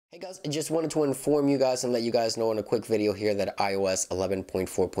Hey guys, I just wanted to inform you guys and let you guys know in a quick video here that iOS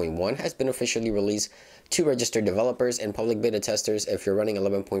 11.4.1 has been officially released to registered developers and public beta testers. If you're running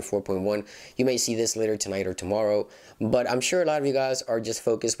 11.4.1, you may see this later tonight or tomorrow, but I'm sure a lot of you guys are just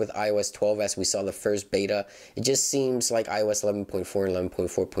focused with iOS 12 as we saw the first beta. It just seems like iOS 11.4 and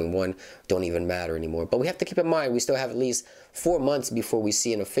 11.4.1 don't even matter anymore, but we have to keep in mind we still have at least 4 months before we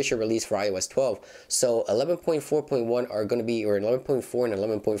see an official release for iOS 12. So 11.4.1 are going to be, or 11.4 and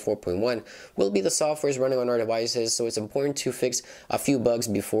 11.4.1 will be the softwares running on our devices. So it's important to fix a few bugs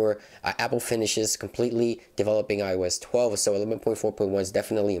before Apple finishes completely developing iOS 12. So 11.4.1 is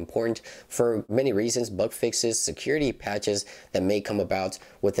definitely important for many reasons: bug fixes, security patches that may come about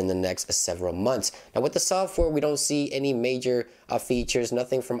within the next several months. Now with the software, we don't see any major features.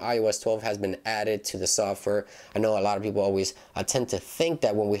 Nothing from iOS 12 has been added to the software. I know a lot of people always tend to think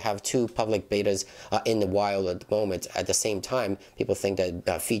that when we have two public betas in the wild at the moment, at the same time, people think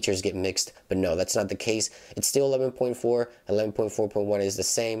that features get mixed, but no, that's not the case. It's still 11.4. 11.4.1 is the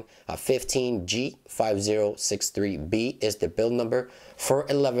same. 15G5063B is the build number for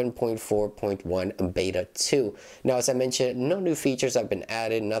 11.4.1 beta 2. Now, as I mentioned, no new features have been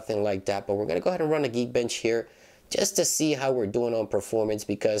added, nothing like that, but we're going to go ahead and run a Geekbench here just to see how we're doing on performance,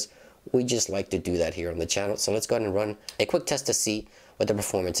 because we just like to do that here on the channel. So let's go ahead and run a quick test to see what the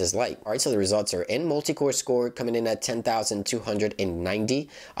performance is like. All right, so the results are in. Multi-core score coming in at 10,290.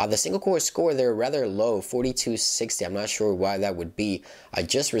 The single core score, they're rather low, 4260. I'm not sure why that would be. I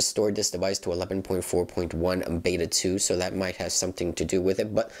just restored this device to 11.4.1 beta 2, so that might have something to do with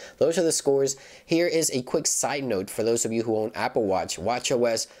it, but those are the scores. Here is a quick side note for those of you who own Apple Watch.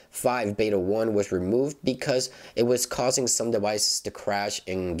 WatchOS 5 beta 1 was removed because it was causing some devices to crash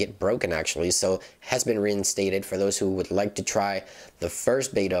and get broken actually, so has been reinstated. For those who would like to try the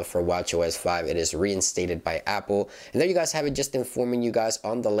first beta for WatchOS 5, it is reinstated by Apple. And there you guys have it, just informing you guys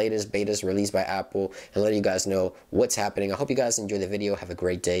on the latest betas released by Apple and letting you guys know what's happening. I hope you guys enjoyed the video. Have a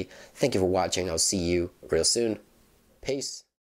great day. Thank you for watching. I'll see you real soon. Peace.